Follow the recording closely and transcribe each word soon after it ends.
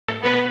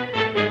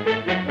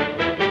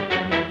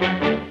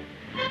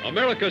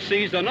America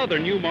sees another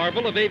new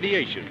marvel of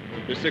aviation,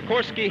 the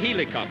Sikorsky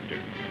helicopter.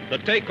 The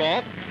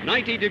takeoff,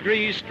 90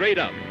 degrees straight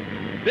up.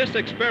 This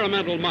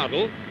experimental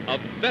model, a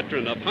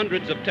veteran of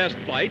hundreds of test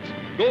flights,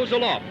 goes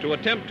aloft to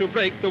attempt to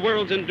break the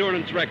world's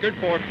endurance record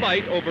for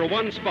flight over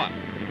one spot.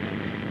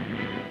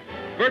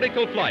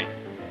 Vertical flight.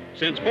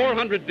 Since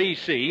 400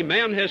 BC,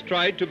 man has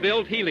tried to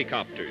build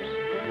helicopters.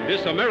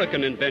 This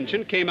American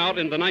invention came out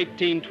in the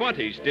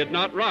 1920s, did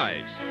not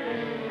rise.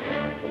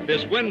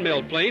 This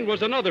windmill plane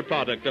was another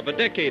product of a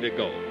decade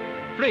ago.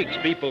 Freaks,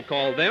 people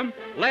called them,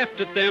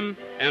 laughed at them,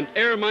 and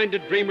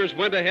air-minded dreamers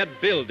went ahead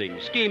building,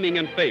 scheming,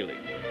 and failing.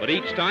 But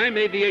each time,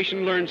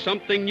 aviation learned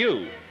something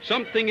new,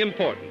 something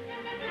important.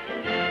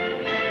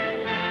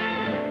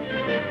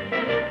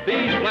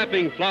 These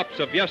flapping flops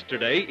of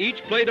yesterday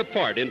each played a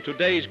part in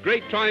today's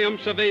great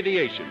triumphs of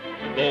aviation,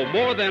 though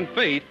more than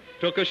faith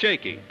took a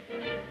shaking.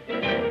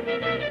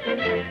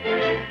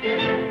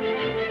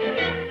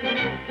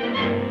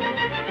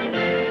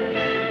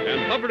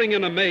 Hovering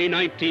in a May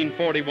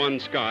 1941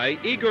 sky,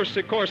 Igor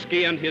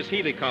Sikorsky and his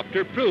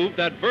helicopter proved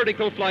that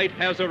vertical flight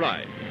has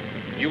arrived.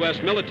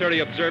 U.S. military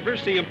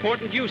observers see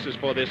important uses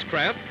for this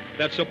craft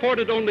that,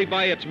 supported only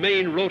by its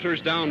main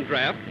rotor's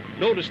downdraft,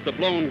 notice the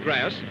blown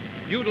grass,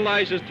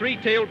 utilizes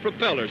three-tailed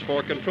propellers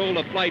for control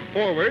of flight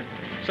forward,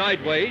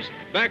 sideways,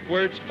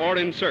 backwards, or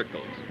in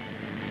circles.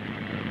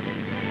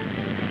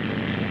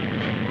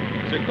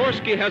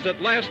 Sikorsky has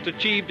at last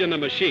achieved in a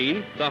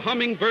machine the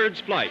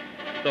hummingbird's flight,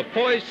 the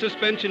poised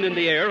suspension in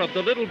the air of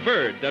the little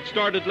bird that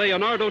started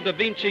Leonardo da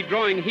Vinci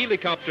drawing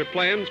helicopter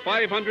plans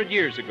 500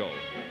 years ago.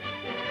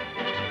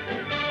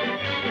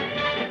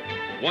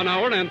 1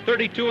 hour and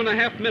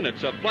 32.5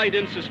 minutes of flight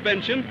in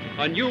suspension,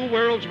 a new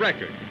world's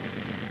record.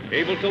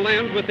 Able to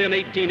land within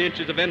 18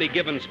 inches of any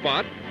given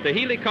spot, the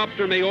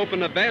helicopter may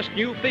open a vast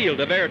new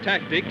field of air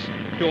tactics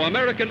to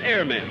American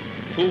airmen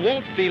who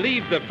won't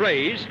believe the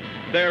phrase,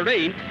 "There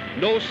ain't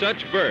no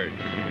such bird."